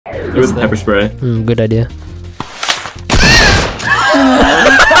Do it with pepper spray. Good idea.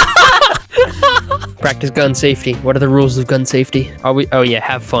 Practice gun safety. What are the rules of gun safety? Oh yeah,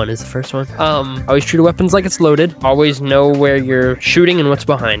 have fun is the first one. Always treat weapons like it's loaded. Always know where you're shooting and what's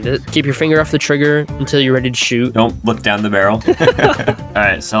behind it. Keep your finger off the trigger until you're ready to shoot. Don't look down the barrel.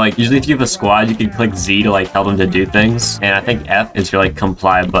 Alright, so like usually if you have a squad, you can click Z to like tell them to do things. And I think F is your like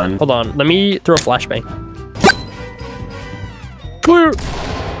comply button. Hold on, let me throw a flashbang. Clear.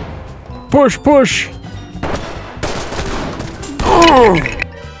 Push, push. Oh,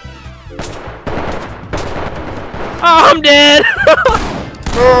 I'm dead.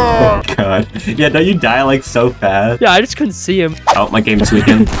 Oh god. Yeah, don't you die like so fast? Yeah, I just couldn't see him. Oh, my game's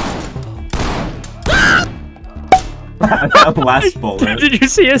tweaking. Last bullet. Did you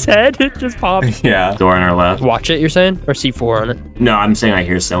see his head? It just popped. Yeah. Door on our left. Watch it, you're saying? Or C4 on it? No, I'm saying I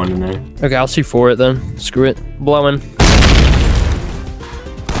hear someone in there. Okay, I'll C4 it then. Screw it. Blowing.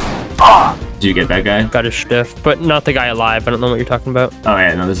 Did you get that guy? Got his stiff, but not the guy alive. I don't know what you're talking about. Oh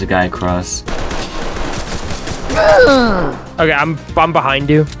yeah, no, there's a guy across. Okay, I'm behind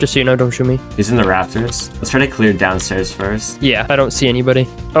you. Just so you know, don't shoot me. He's in the rafters. Let's try to clear downstairs first. Yeah, I don't see anybody.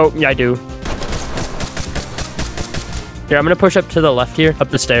 Oh, yeah, I do. Here, I'm gonna push up to the left here, up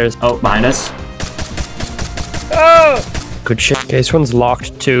the stairs. Oh, behind us. Oh! Good shit. Okay, this one's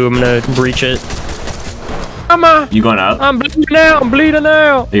locked too. I'm gonna breach it. You going up? I'm bleeding out. I'm bleeding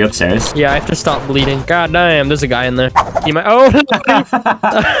out. Are you upstairs? Yeah, I have to stop bleeding. God damn, there's a guy in there. You might. Oh.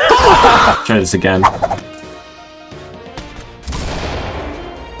 Try this again.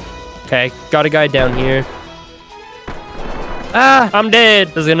 Okay, got a guy down here. Ah, I'm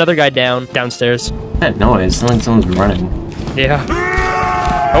dead. There's another guy downstairs. That noise. Sounds like someone's running. Yeah.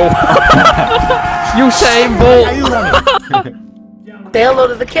 Oh. Usain Bolt. Are you running? They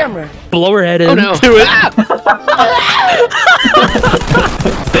unloaded the camera. Blow her head into it.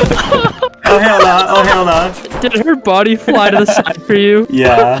 Oh hell no! Oh hell no! Did her body fly to the side for you?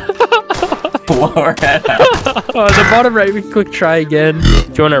 Yeah. Blow her head out. Oh, the bottom right, we can click try again.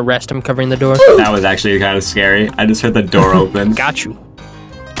 If you want to arrest, I'm covering the door. That was actually kind of scary. I just heard the door open. Got you.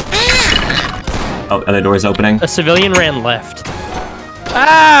 Oh, other door's opening. A civilian ran left.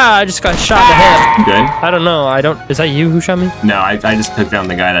 Ah, I just got shot in the head. You good? I don't know. Is that you who shot me? No, I just took down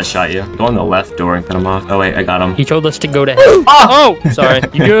the guy that shot you. Go on the left door and cut him off. Oh wait, I got him. He told us to go to hell. Oh, sorry.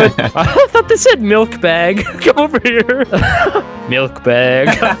 You good? I thought this said milk bag. Come over here. Milk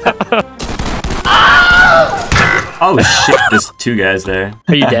bag. Oh shit, there's two guys there.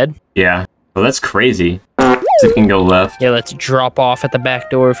 Are you dead? Yeah. Well, that's crazy. So you can go left. Yeah, let's drop off at the back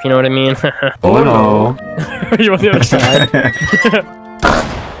door, if you know what I mean. Oh no. Are you on the other side?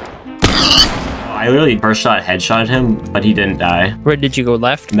 I literally first shot headshot him, but he didn't die. Where did you go,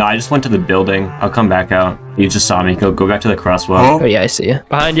 left? No, I just went to the building. I'll come back out. You just saw me. Go back to the crosswalk. Oh yeah, I see you.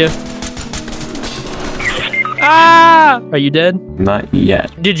 Behind you. Ah! Are you dead? Not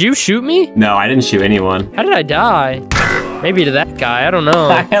yet. Did you shoot me? No, I didn't shoot anyone. How did I die? Maybe to that guy. I don't know.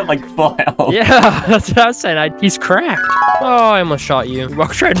 I had like full health. Yeah, that's what I was saying. He's cracked. Oh, I almost shot you. You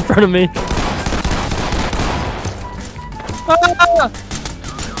walked right in front of me. Ah!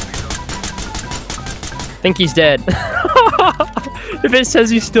 I think he's dead. If it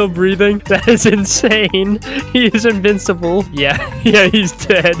says he's still breathing, that is insane. He is invincible. Yeah, he's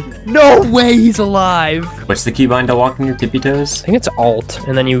dead. No way he's alive. What's the keybind to walk on your tippy toes? I think it's Alt,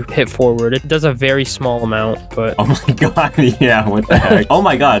 and then you hit forward. It does a very small amount, but... Oh my god, yeah, what the heck? Oh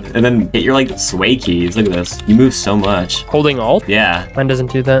my god, and then hit your like sway keys. Look at this. You move so much. Holding Alt? Yeah. Mine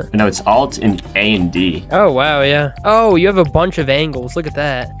doesn't do that. No, it's Alt and A and D. Oh, wow, yeah. Oh, you have a bunch of angles. Look at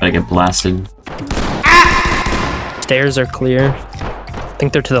that. I get blasted. Stairs are clear. I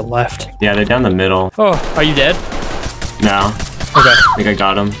think they're to the left. Yeah, they're down the middle. Oh, are you dead? No. Okay. I think I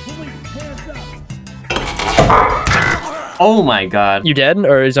got him. Oh my god. You dead,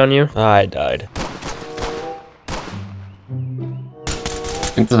 or is on you? I died.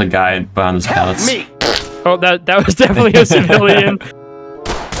 I think there's a guy behind this palace. Me. Oh, that was definitely a civilian.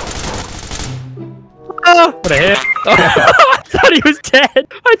 Ah, what a hit. Oh, I thought he was dead.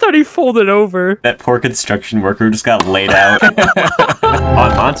 I thought he folded over. That poor construction worker just got laid out.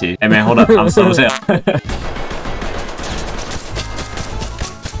 On Monty. Hey man, hold up. I'm slow as hell.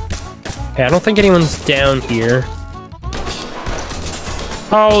 Okay, I don't think anyone's down here.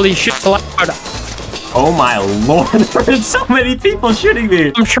 Holy shit, loud. Oh my lord, there's so many people shooting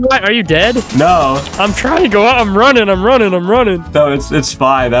me. I'm trying. Are you dead? No. I'm trying to go out. I'm running. No, it's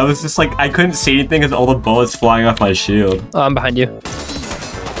fine. That was just like, I couldn't see anything because all the bullets flying off my shield. Oh, I'm behind you.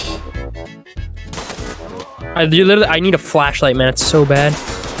 I need a flashlight, man. It's so bad.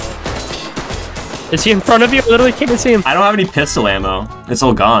 Is he in front of you? I literally can't see him. I don't have any pistol ammo. It's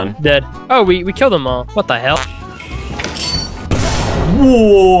all gone. Dead. Oh, we killed them all. What the hell?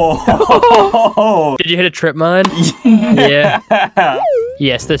 Whoa! Did you hit a trip mine? Yeah.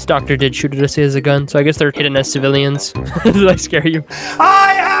 Yes, this doctor did shoot at us as a gun, so I guess they're hidden as civilians. Did I scare you?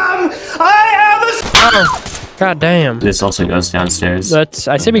 I am Oh, god damn. This also goes downstairs.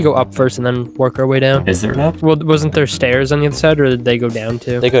 I say we go up first and then work our way down. Is there an up? Well, wasn't there stairs on the other side, or did they go down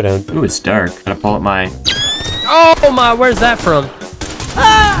too? They go down. Ooh, it's dark. Gotta pull up my... Oh my, where's that from?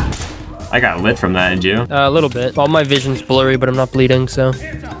 I got lit from that, did you? A little bit. All my vision's blurry, but I'm not bleeding, so.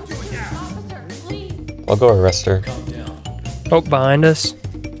 I'll go arrest her. Oh, behind us.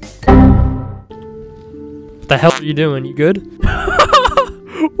 What the hell are you doing? You good?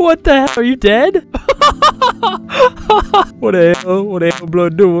 What the hell? Are you dead? What the hell? What the hell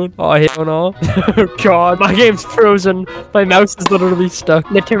blood doing? Oh, hell no. Oh, God, my game's frozen. My mouse is literally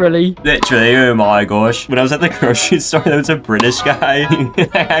stuck. Literally. Literally, oh my gosh. When I was at the grocery store, there was a British guy. I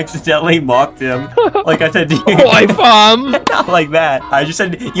accidentally mocked him. Like I said, Why, fam? not like that. I just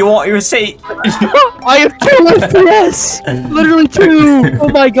said, you want your receipt? I have 2 FPS! Literally 2! Oh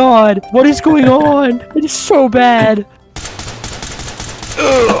my god. What is going on? It is so bad.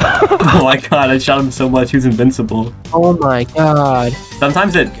 Oh my god, I shot him so much, he was invincible. Oh my god.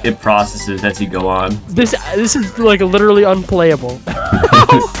 Sometimes it processes as you go on. This is like literally unplayable.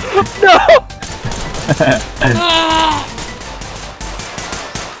 No!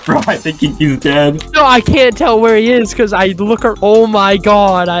 Bro, I think he's dead. No, I can't tell where he is because I look at. Oh my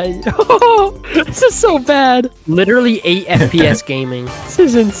god, this is so bad. Literally 8 FPS gaming. This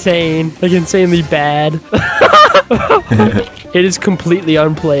is insane. Like insanely bad. It is completely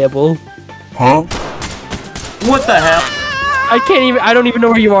unplayable. Huh? What the hell? I don't even know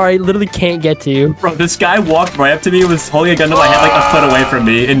where you are. I literally can't get to you. Bro, this guy walked right up to me and was holding a gun to my head like a foot away from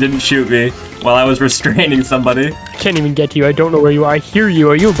me and didn't shoot me while I was restraining somebody. Can't even get to you. I don't know where you are. I hear you.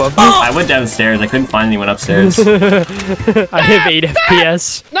 Are you above me? I went downstairs. I couldn't find anyone upstairs. I have 8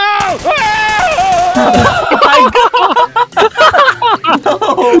 FPS. No!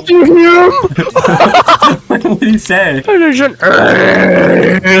 Did you hear him? What did he say?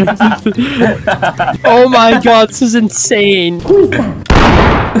 Oh my god, this is insane.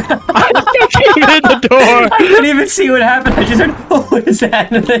 I came in the door. I couldn't even see what happened. I just heard, oh, what is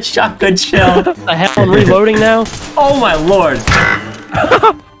that? And the shotgun shell. What the hell? I'm reloading now. Oh my lord.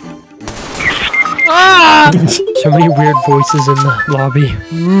 Ah! So many weird voices in the lobby.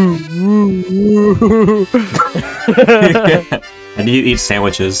 And you eat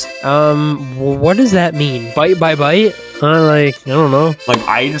sandwiches. What does that mean? Bite by bite? I don't know. Like,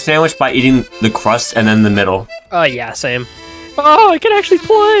 I eat a sandwich by eating the crust and then the middle. Oh, yeah, same. Oh, I can actually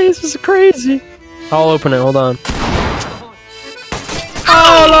play. This is crazy. I'll open it. Hold on.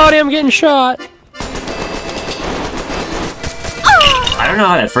 Oh, lordy, I'm getting shot. I don't know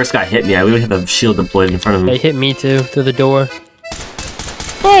how that first guy hit me. I literally had the shield deployed in front of They me. hit me too, through the door.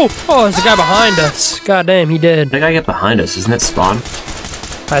 Oh, there's a guy behind us. God damn, he did. That guy get behind us. Isn't that spawn?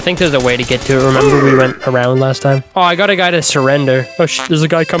 I think there's a way to get to it. Remember we went around last time? Oh, I got a guy to surrender. Oh, there's a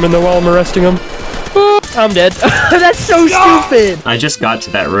guy coming there while I'm arresting him. Oh, I'm dead. That's so stupid. I just got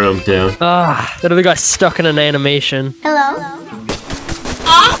to that room, too. Ah, that other guy stuck in an animation. Hello?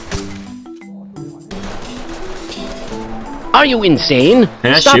 Are you insane?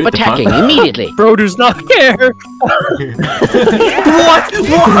 Can I Stop shoot the attacking fuck? immediately. Bro does not care. What?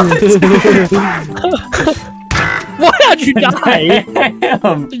 What? How'd you die?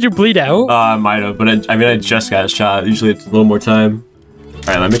 Damn. Did you bleed out? I might have, but I just got shot. Usually it's a little more time.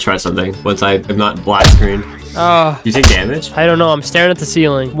 Alright, let me try something. Once I'm not black screen. Oh, You take damage? I don't know. I'm staring at the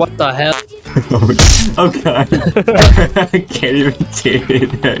ceiling. What the hell? Oh god. I can't even see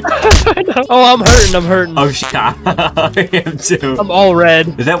anything. Oh, I'm hurting. Oh shit. I am too. I'm all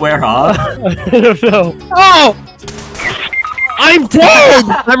red. Does that wear off? I don't know. Oh! I'm dead!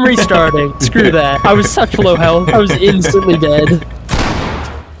 I'm restarting. Screw that. I was such low health. I was instantly dead.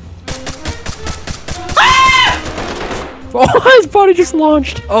 Oh, his body just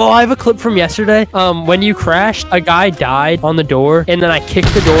launched. Oh, I have a clip from yesterday. When you crashed, a guy died on the door, and then I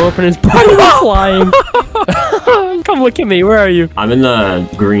kicked the door open and his body was flying. Come look at me. Where are you? I'm in the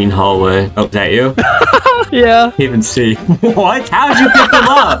green hallway. Oh, is that you? Yeah. Can't even see. What? How'd you pick them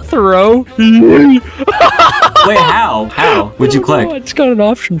up? Throw. Wait, how? How? Would you click? Oh, it's got an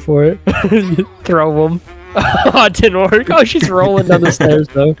option for it. Throw them. Oh, it didn't work. Oh, she's rolling down the stairs,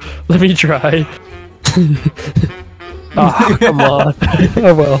 though. Let me try. Oh, come on.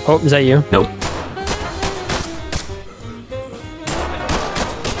 Oh, well. Oh, is that you? Nope.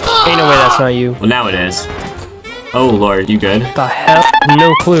 Ain't no way that's not you. Well, now it is. Oh lord, you good? The hell?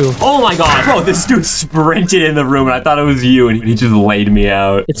 No clue. Oh my god, bro, this dude sprinted in the room and I thought it was you and he just laid me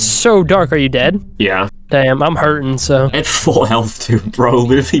out. It's so dark. Are you dead? Yeah. Damn, I'm hurting, so. At full health too, bro.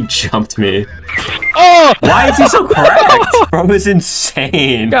 Literally jumped me. Oh! Why is he so cracked? Bro is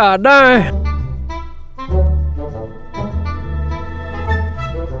insane. God, no.